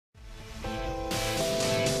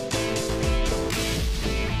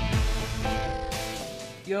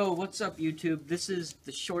Yo, what's up, YouTube? This is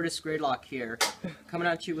the shortest Gradelock here, coming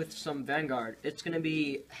at you with some Vanguard. It's gonna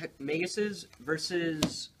be Magus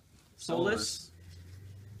versus Solus.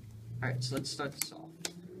 Alright, so let's start this off.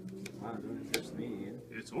 Wow, don't interest me, Ian.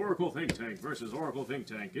 It's Oracle Think Tank versus Oracle Think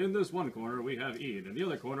Tank. In this one corner, we have Ian. In the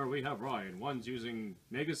other corner, we have Ryan. One's using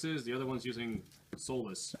Maguses, the other one's using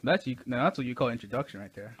Solus. That's what you call introduction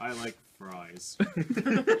right there. I like fries.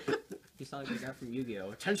 You sound like the guy from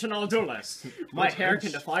Yu-Gi-Oh! Attention all duelists! My hair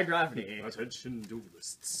can defy gravity. Attention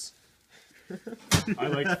duelists. I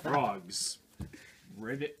like frogs.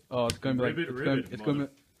 Ribbit. Oh, it's gonna be like Ribbit,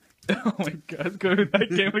 oh my god, it's gonna be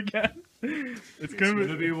that game again. It's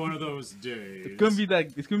gonna be one of those days. It's gonna be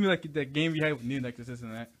like that game you had with New Nexus,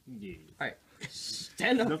 isn't it? Yeah. Alright.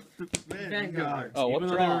 Stand up. Vanguard. Oh, Even what's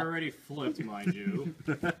though they were wrong? already flipped, mind you.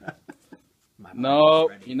 No,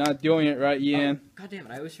 you're not doing it right, Ian. Oh, God damn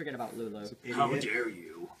it, I always forget about Lulu. How dare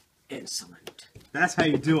you? Insolent. That's how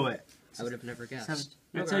you do it. I would have never guessed.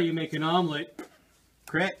 That's how you make an omelet.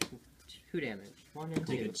 Crit. 2 damage. 1 and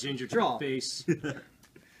 2. Take a ginger to Draw. the face. That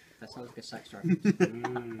sounds like a sex reference.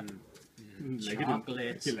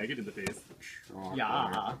 Chocolates. You like it in the face.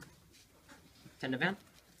 Yeah. 10 to Van.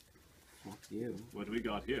 Fuck you. What we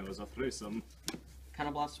got here is a threesome.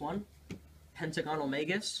 Counterblast 1. Pentagonal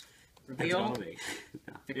Magus. Reveal.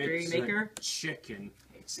 Victory It's Maker. a chicken.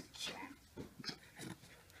 It's a cat.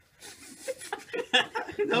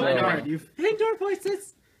 No, No. card. You Indoor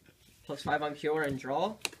voices. +5 on Cure and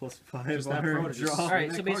Draw. +5 Just on that her photo, just- draw. Alright,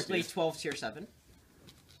 that so card basically is. 12 tier 7.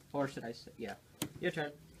 Or should I say? Yeah. Your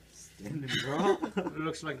turn. Stand and draw.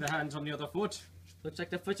 Looks like the hand's on the other foot. Looks like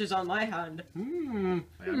the foot is on my hand. I am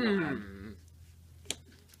your hand.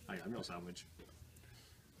 I am your sandwich.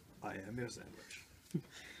 I am your sandwich.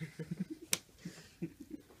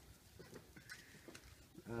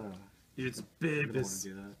 It's I don't want babies. to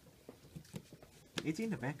do that.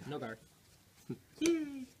 18 to Vanguard. No guard.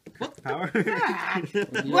 Power. What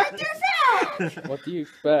the fuck? What do you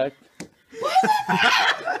expect?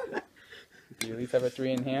 Do you at least have a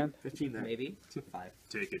 3 in hand? 15 there. Maybe. 5.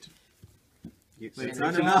 Take it. It's Wait,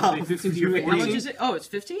 not so enough. they 15 to your Wait, how much 14? is it? Oh, it's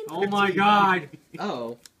 15? Oh my god!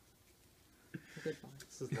 Oh. Goodbye.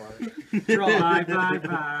 This is large. Draw. Bye, bye,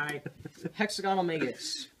 bye. Hexagonal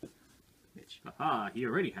Magus. Aha, he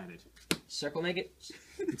already had it. Circle Magus.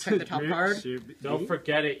 Check the top card. Don't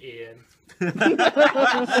forget it, Ian.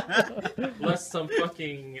 Lest some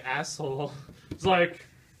fucking asshole is like,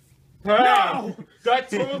 no! That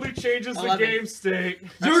totally changes the 11. game state.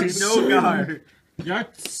 You're no guard. You're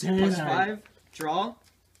 +5. Draw.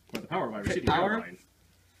 By the power of my Crit receding power. hairline.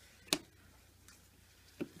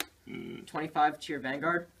 25 tier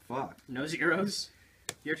Vanguard. Fuck. No zeros.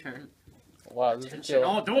 Your turn. Wow, this is Attention actually,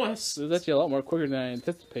 all duelists. this is actually a lot more quicker than I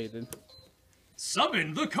anticipated.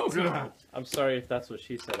 Summon the CoCo! I'm sorry if that's what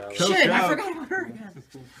she said, Alex. Shit, I out. forgot about her again.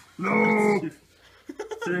 No!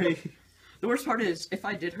 3. The worst part is, if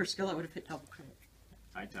I did her skill, I would have hit double crit.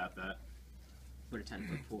 I tap that. Would have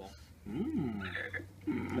 10-foot pool.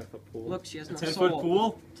 That's a pool. Look, she has no 10-foot soul.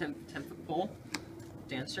 pool? 10-foot pool.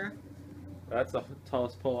 Dancer. That's the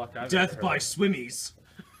tallest pull lock I've Death ever by heard. swimmies.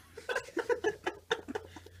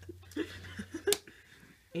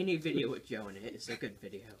 Any video with Joe in it is a good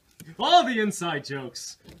video. All the inside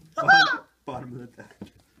jokes. Bottom of the deck.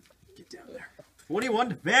 Get down there. 21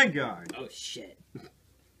 to Vanguard. Oh shit.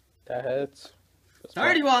 That hits.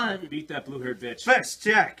 31! Beat that blue-haired bitch. First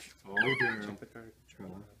check. Oh, damn. Draw.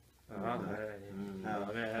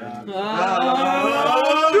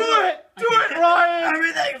 Oh. Do it! Do it, Ryan!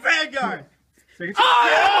 Everything Vanguard!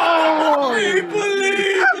 I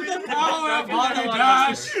believe in the power of Honey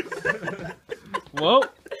Dash! Whoa.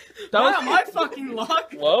 That Wow, was, my fucking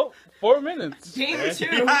luck! whoa, 4 minutes. Game 2!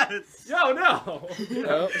 Yes! Yo, no!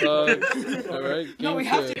 Alright, No, we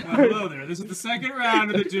game have two. to. Hello there, this is the second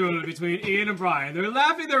round of the duel between Ian and Brian. They're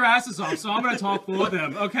laughing their asses off, so I'm gonna talk for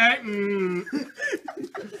them, okay? You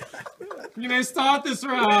may start this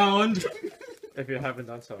round, If you haven't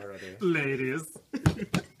done so already. ladies.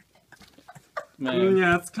 Man.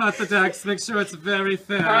 Yes, cut the decks, make sure it's very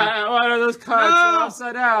fair. What are those cards? No! They're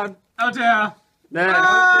upside down. Oh dear. There. It's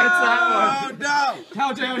that Oh no!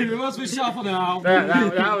 How dare you, must we shuffle now? one.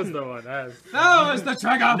 That was the one. That was... That was the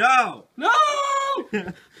trigger! No! No!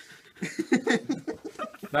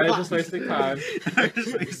 Now you're just wasting time. I'm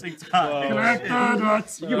just wasting time. Connect the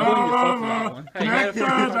dots! You put yourself in that one. Hey, you gotta put your Connect the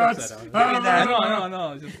cards dots! upside down.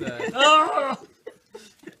 No, just that. Ah!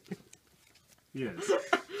 Yes.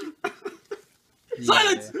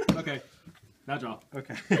 Silence! Okay. Now draw.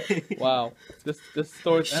 Okay. Wow. This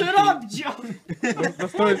store is Shut empty. up, Joe! The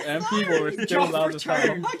store is empty, but we're still Joe, allowed to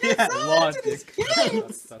return. talk. Yeah. Logic.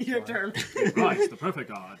 That's Your fine. turn. Right, the perfect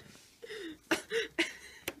god.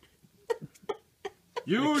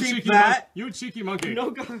 You Keep cheeky that. you cheeky monkey. No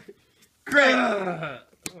guard. Great.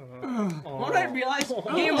 What I realized,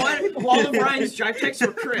 game one, all of Ryan's drive checks were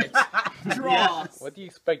crits. Draw. What do you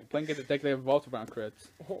expect? Playing at the deck that revolves around crits.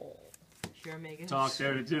 Here, Megan. Talk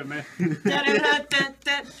dirty to me.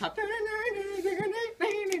 Top.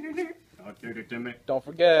 Talk dirty to me. Don't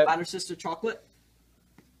forget. Batter sister chocolate.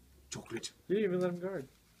 Chocolate. You didn't even let him guard.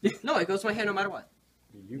 No, it goes to my hand no matter what.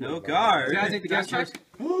 No guard. You gotta take the gas check.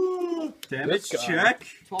 Damage This guy. check.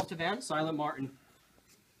 12 to Van. Silent Martin.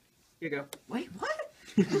 Here you go. Wait, what?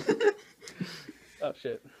 Oh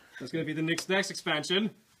shit. That's gonna be the next expansion.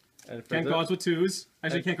 And for, Can't tho- guard with 2s.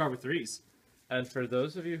 Actually, And- can't guard with 3s. and for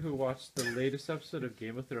those of you who watched the latest episode of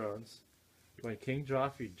Game of Thrones, when King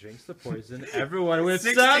Joffrey drinks the poison, everyone whips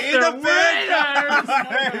 16 out their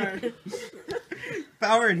to winners!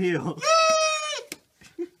 Power and heal.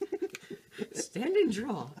 Stand and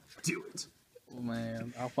draw. Do it. Oh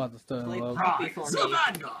man, Alphonse is still in Play love. Poppy for me.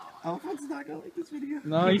 Alphonse is not gonna like this video.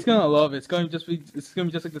 No, he's gonna love it. It's gonna be just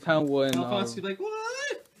like the time when Alphonse be like,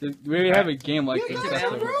 what? we already have a game like You this. get That's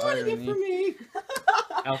down, the bro, irony. me.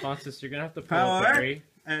 Alphonsus, you're gonna have to pull Power. up Barry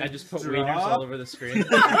And and just put draw. wieners all over the screen.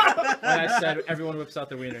 When I said everyone whips out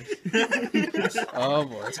their wieners. Oh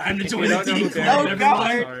boy. Time to If you join the don't know who team. Barry Oh, is, God.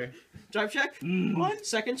 I'm sorry. Drive check. What?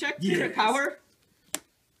 Second check. Yes. Power.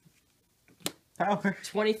 Power.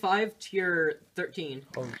 25 to your 13.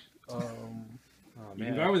 Oh You can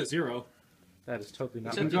man, guard with a 0. that is totally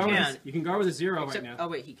not. Except You can you guard can. with, you can guard with a 0 Except, right now. oh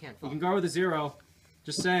wait, he can't. You can guard with a 0.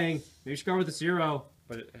 Just saying. Maybe you should guard with a 0.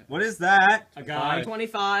 But it, What is that? A guy.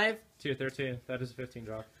 25. tier 13, that is a 15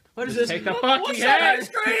 drop. What is Just this? take the What's fucking that head. ice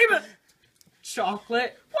cream?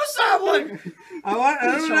 Chocolate. What's that one? I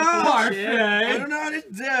don't know. Chocolate chip. I don't know what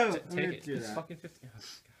to do. I'm gonna Take it. do It's that. fucking 15. Oh,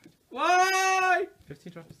 Why?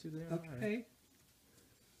 15 drop is too there. Okay.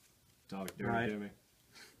 Talk dirty Right. to me.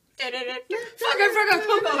 Fuck, I forgot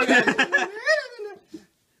CoCo again.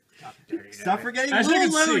 Talk dirty to Stop me. forgetting As you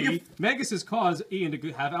Lulu, can you see, Magus has caused Ian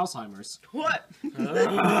to have Alzheimer's. What?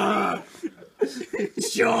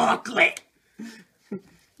 chocolate.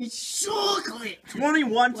 Chocolate.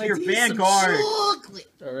 21 to your Vanguard. Chocolate.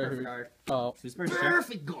 Alright, Perfect card. oh, This first check.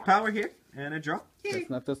 Perfect guard. Power here and a draw. it's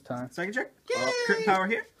not this time. Second check. Crit power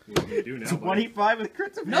here. What do you do now, buddy? 25 with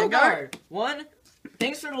crits of No Vanguard. guard. One.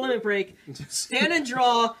 Thanks for the limit break. Stand and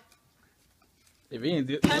draw. If he didn't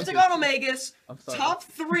do Pentagon Magus. I'm sorry. Top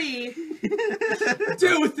 3.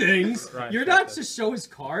 Do things. Right, You're right, not right. to show his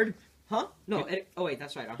card. Huh? No. Oh wait,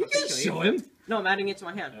 that's right. I'll You have to can't show show you. him. No, I'm adding it to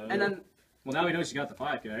my hand. Oh. And then Well, now we know she got the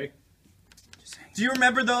 5K. Do you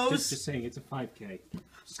remember those? Just saying, it's a 5K.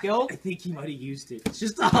 skill. I think he might have used it. It's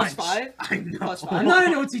just a Plus hunch. 5. I know. Plus 5. I'm not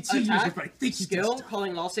an OTT user, Attack, but I think he skill, does.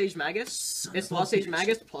 calling Lost Age Magus. Son It's of a Lost Age bitch.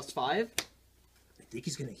 Magus plus 5. I think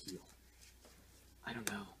he's gonna heal. I don't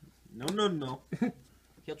know. No.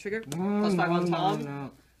 Heal trigger. Plus 5 on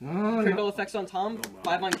Tom. No. Critical effects on Tom. Oh, my.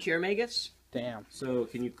 5 on Cure Magus. Damn. So,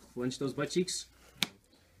 can you clench those butt cheeks?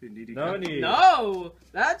 No need. No!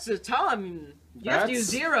 That's a Tom. You have to use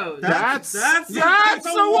That's- zeros. That's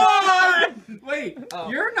the one! Wait, Oh.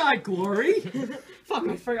 you're not Glory. Fuck,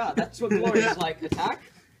 I forgot. That's what Glory is like. Attack.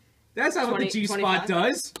 That's not what 20 the G-spot 25?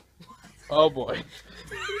 does. Oh boy.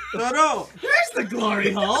 No. There's the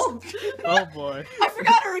Glory Hull. Oh boy. I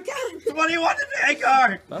forgot her again! 21 to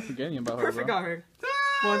Vanguard. Not forgetting about her, Perfect bro. got her.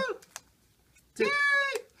 1, 2,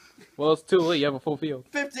 Well, it's too late. You have a full field.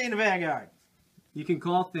 15 to Vanguard. You can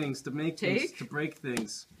call things to make things, Take? to break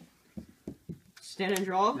things. Stand and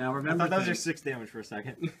draw. Now I remember thought those are things. 6 damage for a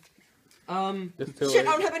second. It's too Shit, late.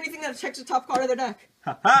 I don't have anything that checks the top card of the deck.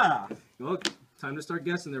 Haha. Well, time to start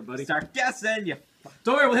guessing there, buddy. Start guessing, you.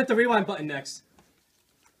 Don't worry, we'll hit the rewind button next.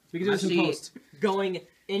 We can do this in Actually, post. going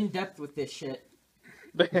in depth with this shit.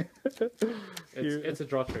 It's a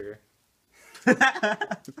draw trigger. I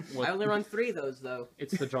only run 3 of those though.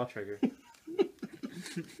 It's the draw trigger.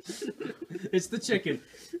 It's the chicken.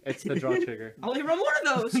 It's the draw trigger. I only run one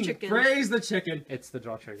of those chickens. Praise the chicken. It's the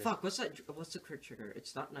draw trigger. Fuck, what's that? What's the crit trigger?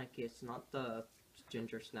 It's not Nike. It's not the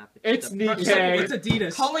Ginger Snap. It's the Nikkei. It's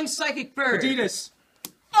Adidas. Calling Psychic Bird. Adidas.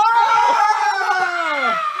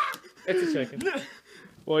 It's a chicken.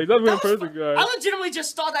 Well, he does win That was perfect, I guys. legitimately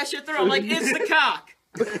just thought that shit through. I'm like, it's the cock.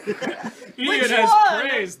 Ian Which has one?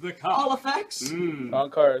 praised the All cop. effects. Mm. On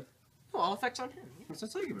card. Oh, all effects on him. What's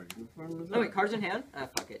that Takeover? No wait, cards in hand. Ah,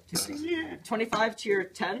 fuck it. 25 to your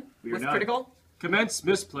 10 We are with not- critical. Commence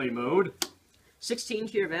misplay mode. 16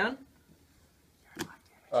 to your van.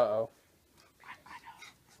 Uh-oh.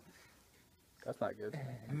 That's not good.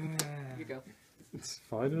 Here you go.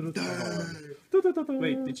 Final time.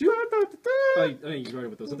 Wait, did you? Oh, you started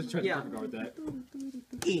with those. I was trying Yeah. to regard that.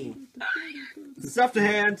 Stuff to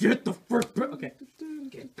hand. Get the frick. Okay.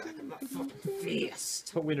 Get back in my fucking face.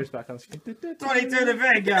 Put Winter's back on the screen. 22 to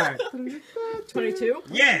Vanguard. 22.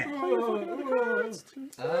 Yeah.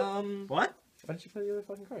 What? Why don't you play the other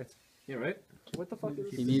fucking cards? Yeah, right. What the fuck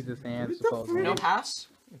is He needs his hands supposedly. No pass.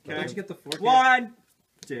 Why don't you get the 4? 1,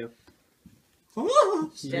 2.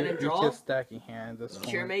 Stand and You're draw. just stacking hands. That's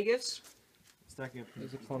Cheer fine. Magus. Stacking up.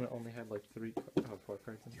 His opponent only had like 4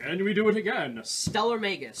 cards in. Can we do it again? Stellar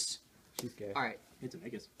Magus. She's gay. All right. It's a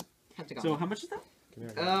Vegas. Pentagon. So how much is that?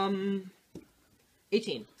 Come here.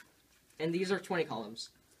 18. And these are 20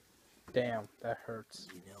 columns. Damn, that hurts.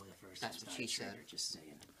 You know the first That's what she said. Just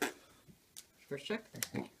saying. First check.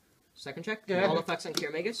 Second check. Yeah. All effects on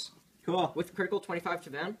Kier Magus. Cool. With critical 25 to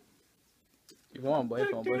Van. You want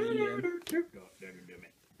Blade on Blade Ian.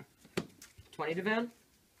 20 to Van.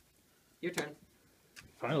 Your turn.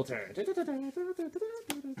 Final turn.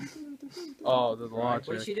 Oh, the What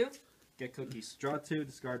launcher. does she do? Get cookies. Draw 2,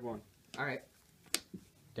 discard 1. All right.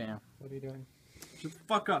 Damn. What are you doing? Shut the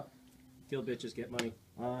fuck up. Kill bitches, get money.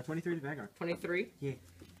 23 to Vanguard. 23.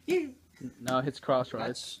 No, it hits cross, right?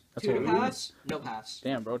 That's That's 2 what to we do. pass. No pass.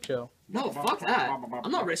 Damn, bro, chill. No, fuck that.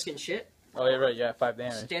 I'm not risking shit. Oh, yeah, right. Yeah, 5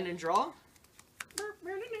 damage. Stand and draw.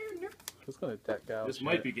 Who's gonna deck out? This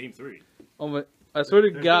might be game 3. Oh my! I swear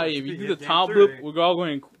to There's God, no- if you do the Game top 3. loop, we're all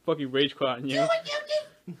going to fucking rage quit on you.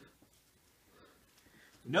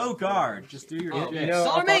 No guard. Just do your Oh, shit. you know, Stellar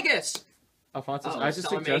I thought- Magus. Alphonsus, Oh, I just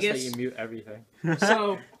Stellar suggest Magus? that you mute everything.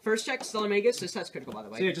 So, first check, Stellar Magus. This has critical, by the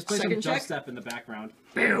way. So yeah, just play some Second check. dubstep in the background.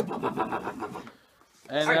 And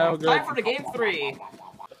All now right, we're time for the game 3.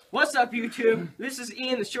 What's up, YouTube? This is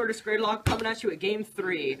Ian, the shortest Gradelock, coming at you at game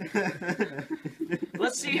 3.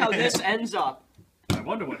 Let's see how this ends up. I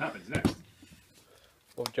wonder what happens next.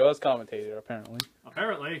 Well, Joe's commentator apparently.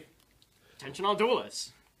 Apparently, Attention all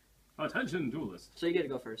duelists. attention duelist. So you get to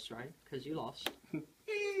go first, right? Because you lost.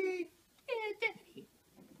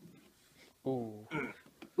 Ooh.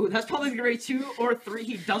 Ooh, that's probably the grade 2 or 3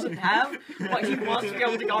 he doesn't have, but he wants to be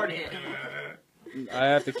able to guard it. I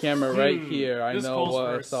have the camera right here. I This know calls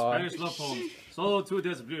what for I saw. Spanish love poem. Solo tu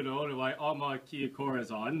desbruno, y alma qui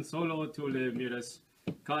corazon, solo tu le miras,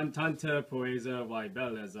 con tanta poesa, y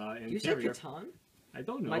belleza, You said interior. Catan? I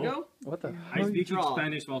don't know. My go? What the I speak Draw.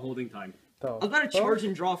 Spanish while holding time. hell? I was about to charge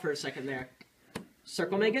and draw for a second there.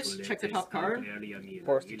 Circle Magus, check the top card.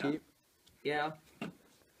 Forced to keep. Yeah.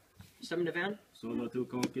 7 to Van. Solo tu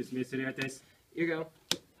conquist miseriates. You go.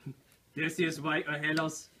 This is why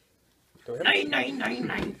Ahelos. Do it.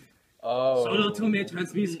 9. Oh. Solo tu me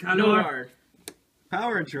transmis No calor. guard.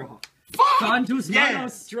 Power draw. Con tus Yeah.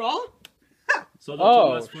 manos. Draw? Solo Oh.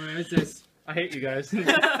 tu las fuerzas. I hate you guys.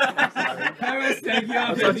 Paris te guía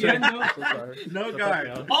I'm so sorry. bebiendo. I'm so sorry. No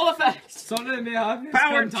guard. All effects. Solo me hables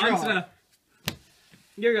Power con tantra.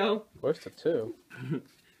 You go. Where's the 2?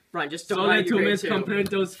 Brian, just don't Solo lie, you tu grade mis 2.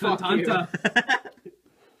 comprendos con Fuck you. tanta.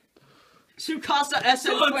 Su casa es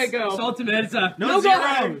el fuego. Solo tu merza. No, No zero.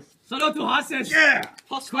 guard. Solo tu haces. Yeah.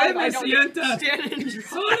 Plus Qué 5, me I don't sienta. stand and draw.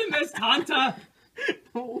 Solo mis tanta.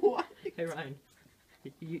 What? Hey Ryan,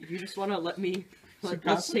 you just want to let me? Let's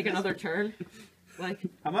Sukasa? take another turn. Like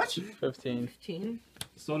How much? 15. 15.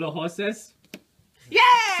 Solo hoces. Yay!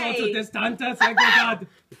 Solo tu des tanta seguridad.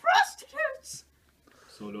 Prostitutes.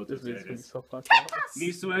 Solo tu This video's gonna be seres. so fucked up. Mi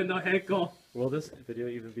sueño heco. Will this video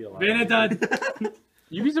even be alive? Venedad.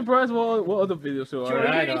 You'd be surprised what other videos there Joe, are. are you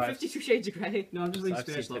I know, reading I- 52 Shades of Grey? No, I'm just I've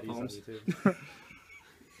reading seen Spanish love videos on poems. YouTube.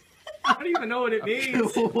 I don't even know what it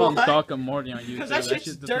means. I'm Doc and Morty on YouTube. 'Cause that shit's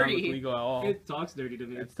shit does not look dirty. legal at all. It talks dirty to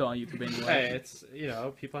me. It's still on YouTube anyway. Hey, it's, you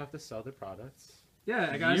know, people have to sell their products. Yeah,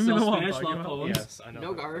 I gotta You know sell what I'm Spanish talking love about? poems. Yes, I know. No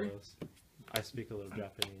how guard. it goes. I speak a little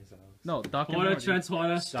Japanese. No, Doc and Hora Morty. trans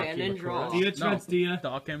hora. Stand and draw. Dakimakura. Dia trans dia.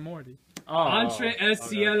 Doc and Morty. Oh, Entre el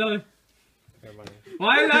cielo. Never mind.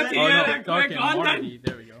 Why la Oh tierra no, Doc quick and on Morty.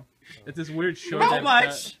 There we go. It's this weird show How that,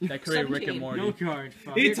 much? that created Rick 17. and Morty. No guard.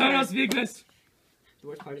 Fuck. Eternos vigles. The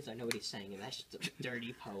worst part is I know what he's saying, and that's just a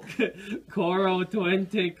dirty poem. Coro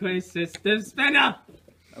 20 system spinner.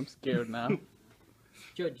 I'm scared now.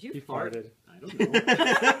 Joe, did you He fart? farted. I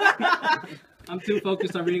don't know. I'm too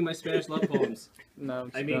focused on reading my Spanish love poems. No,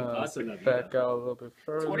 I'm I mean, gonna us in the back out a little bit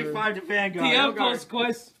further. 25 to Vanguard. Tiempos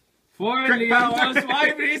quest. For Quick power. lientos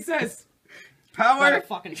y brisas. Power. Better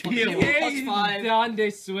fucking Heal. table. Plus 5.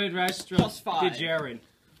 Donde sud restro. Plus 5. De Jaren.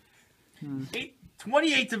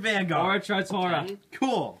 28 to Vanguard. Hora trans hora. 10.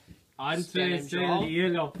 Cool. Entre Stand and draw. el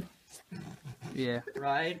hielo. Yeah.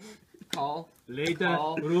 Ride. Call. Leda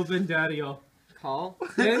Call. Ruben Dario. Call.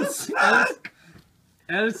 Dens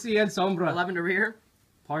Elsie and Sombra. 11 to rear.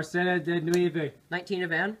 Parcela de Nueve. 19 to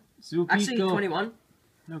van. Zupico. Actually, 21.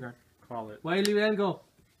 No guard. Call it. Wiley Vengo.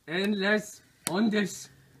 And Les Ondes.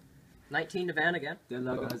 19 to van again. De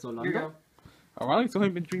la Here you Gasolanda. go. Ironically, it's only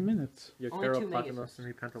been 3 minutes. Your Only Caro 2 Platinos Maguses.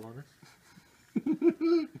 and Pantalones.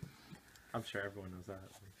 I'm sure everyone knows that.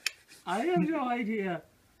 I have no idea.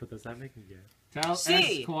 But does that make me gay? Tal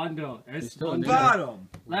Sí. es cuando. Es still cuando. new. Bottom.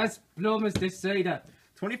 Las plumas de seda.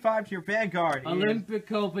 25 to your Vanguard. Ian.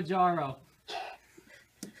 Olympico Pajaro.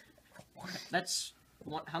 That's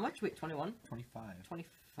how much? Wait, 21? 25.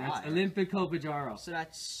 25. That's Olympico Pajaro. So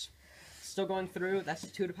that's still going through. That's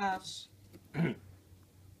 2 to pass. 2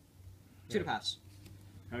 to pass.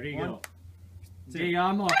 How do you One. go? Te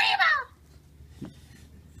amo.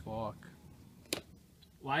 Fuck.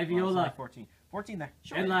 Y Oh, Viola. 14. 14 there.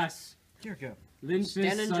 And Las. Here we go. Linfis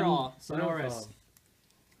Stand and draw. Sonoris.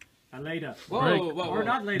 Aleda. Whoa, Break. whoa, whoa. Or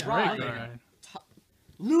not later. Right. Right. Alright.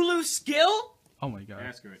 Lulu skill? Oh my god.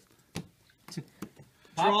 That's great.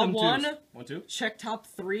 Draw them 1. twos. 1, 2. Check top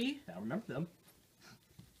 3. I remember them.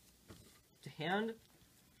 To hand.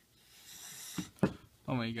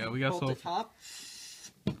 Oh my god, we got Pull so to top.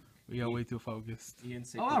 we got way too focused. Ian,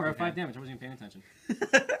 say Oh wow, we're at 5 damage. I wasn't even paying attention.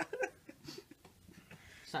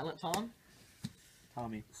 Silent Tom.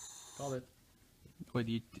 Tommy. Call it. Wait,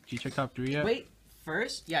 did you check top 3 yet? Wait,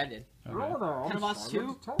 first? Yeah, I did. Okay. Cannonboss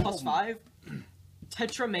 2, plus 5.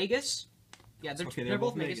 Tetra Magus. Yeah, they're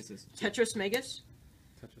both Magus. Tetris Magus.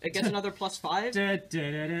 It gets another plus 5. So So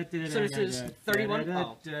this is 31.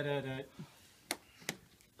 Oh.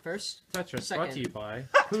 First. Tetris Second. brought to you by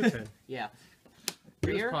Putin. Yeah. He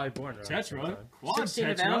was Rear. probably born around the same Tetra, time. Quad 16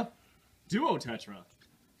 Tetra, event. Duo Tetra,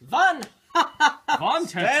 Van! Von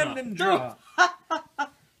Stand Tetra, and draw.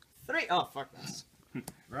 3. Oh, fuck this.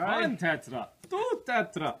 Von Tetra, Two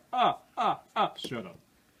Tetra. Shut up.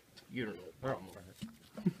 You don't know. We're all for it.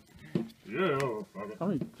 Yeah. How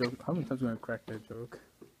many times are we gonna crack that joke?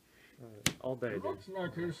 All day,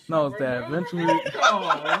 dude. No, it's that eventually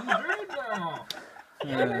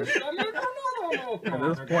at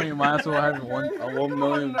this point you might as well have a 1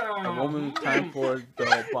 million time for the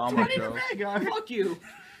Obama joke. Fuck you.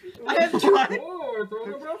 I have tried. Oh, throw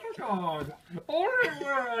the record card. Only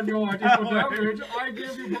when you are equal damage, I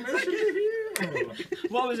give you permission to heal.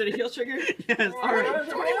 What was it, a heal trigger? Yes. Alright,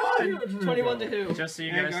 21. 21 to who? Just so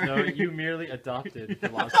you guys know, you merely adopted the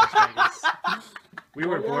Los Vegas. We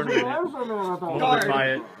were born with it. Molded by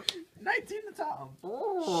it. 19 to Tom.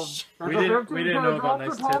 We didn't know about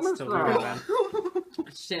nice tits till we were men.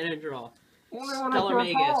 Stand and draw. Only when Stellar I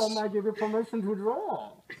feel calm, Magus. I give you permission to draw.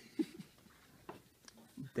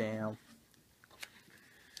 Damn.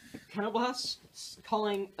 Cannonboss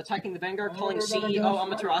attacking the Vanguard, calling CEO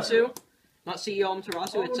Amaterasu. Not CEO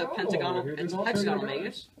Amaterasu, it's a hexagonal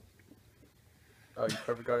Magus. Oh, you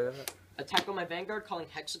perfect guarded that? Attack on my Vanguard, calling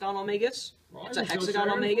hexagonal Magus. It's a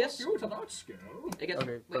hexagonal Magus. It gets,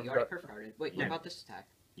 Okay, wait, you already perfect guarded. Wait, what about this attack?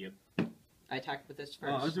 Yep. I attacked with this Oh,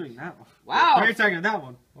 I was first. doing that one. Wow! Wait a second, that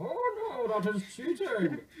one. Oh no, that is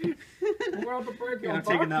cheating. I'm going to break your I'm back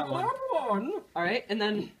taking that for one. that one. Alright, and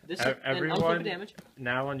then this and Everyone- unflip damage.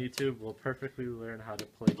 Now on YouTube, we'll perfectly learn how to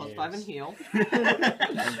play Plus games. 5 and heal.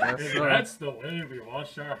 That's the way we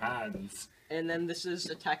wash our hands. And then this is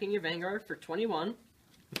attacking your Vanguard for 21.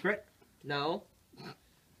 That's great. No.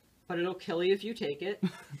 But it'll kill you if you take it.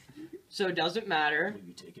 So it doesn't matter.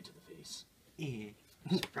 Maybe take it to the face. Yeah.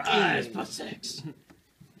 Surprise! Plus 6.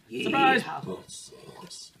 Surprise! Yeah. Plus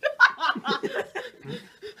 6.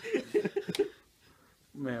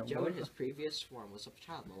 Man, Joe in his previous form was a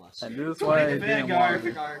child molester. and this is why I didn't Vanguard.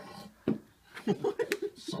 want Vanguard.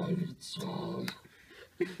 Silent song.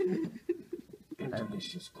 And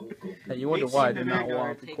delicious CoCo. and you wonder why I did not 18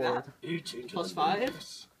 want to Take record. that. Eating Plus to 5?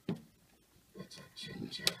 It's a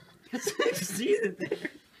ginger. See it there.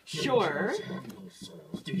 Sure. Gingers have no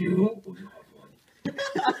souls. Do you? Or you have one?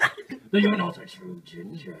 Then you're not a true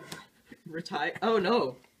ginger. Retire. Oh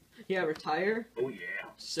no. Yeah, retire. Oh yeah.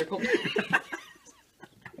 Circle.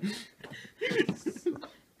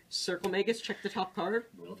 Circle Magus, check the top card.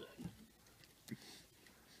 Well done.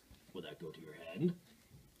 Will that go to your hand?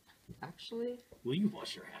 Actually. Will you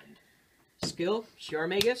wash your hand? Skill, Cure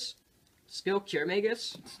Magus. Skill, Cure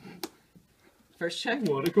Magus. First check.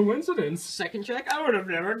 What a coincidence. Second check. I would have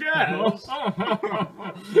never guessed.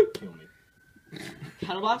 Kill me.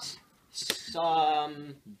 Cannonboss.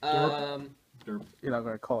 Derp. You're not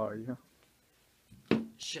gonna call, are you?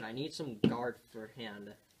 Shit, I need some guard for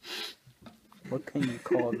hand. What can you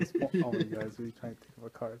call this? Oh my god, so we trying to think of a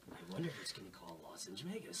card. I wonder who's gonna call Lozenge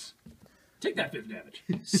Magus. Take that 5th damage.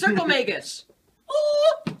 Circle Magus.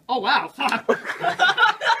 Oh wow! Fuck.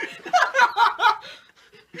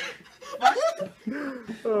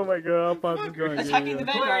 Oh my god, Alphonse is going to Attacking the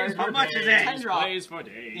Vanguard. How much is it? 10 drop. Plays for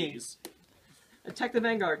days. Attack the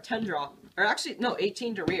Vanguard, 10 drop. Or actually, no,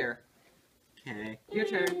 18 to rear. Okay. Your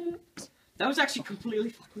turn. That was actually completely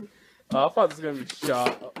fucking... Alphonse is going to be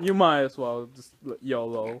shot. You might as well just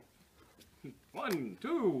YOLO. 1,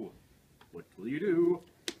 2. What will you do?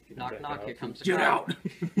 Knock, knock, here comes the Get crowd.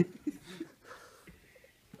 out!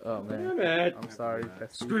 Oh man. Damn it. I'm sorry,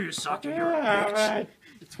 Tessie. Screw you, sucker. You're a bitch. Alright.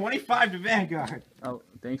 25 to Vanguard. Oh,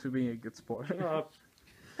 thanks for being a good sport.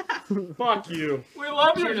 Fuck you. We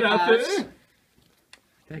love you, Shoot a pass. Jesse.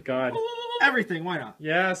 Thank God. Everything, why not?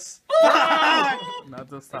 Yes. Not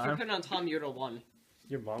this If you time. put it on Tom, you would have won.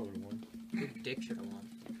 Your mom would have won. Your dick should have won.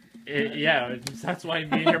 Yeah, that's why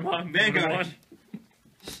me and your mom Vanguard. won.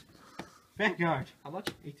 Vanguard. How much?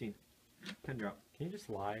 18. 10 drop. Can you just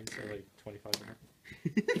lie and say like 25 minutes?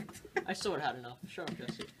 I still would have had enough. Shut up,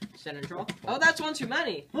 Jesse. Send and draw. Oh, that's one too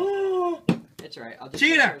many. It's alright. I'll just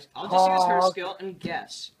Cheater! use her, I'll just use her skill and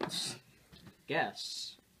guess.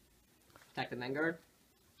 Guess. Attack the Vanguard.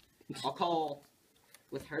 I'll call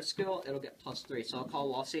with her skill. It'll get +3. So I'll call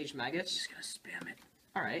Lost Age Magus. Just gonna spam it.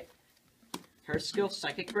 All right. Her skill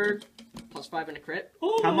Psychic Bird +5 and a crit.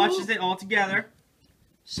 How much is it all together?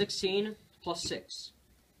 16 +6.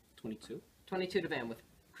 22. 22 to Van with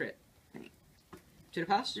crit. 2 to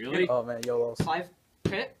pass. Really? Oh man, YOLO. 5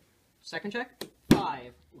 crit. Second check.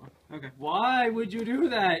 5. Okay. Why would you do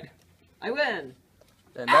that? I win.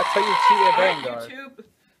 And that's how you cheat a Alright, Vanguard. YouTube.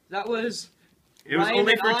 That was It was Ryan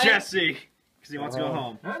only and for I- Jesse. Because he wants to go Oh.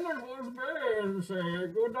 home. And it was Ben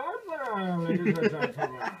saying good night now, ladies and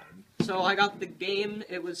gentlemen. so I got the game.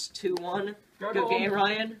 It was 2-1. Get Good home. game,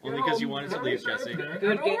 Ryan. Only because you wanted to leave, Jesse. Good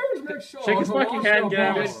Good game. Shake his fucking hand, get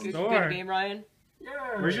out of Good, the good, store. good game, Ryan. Yeah.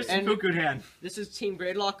 Where's your And- Seppuku hand? This is Team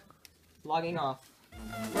Gradelock logging off.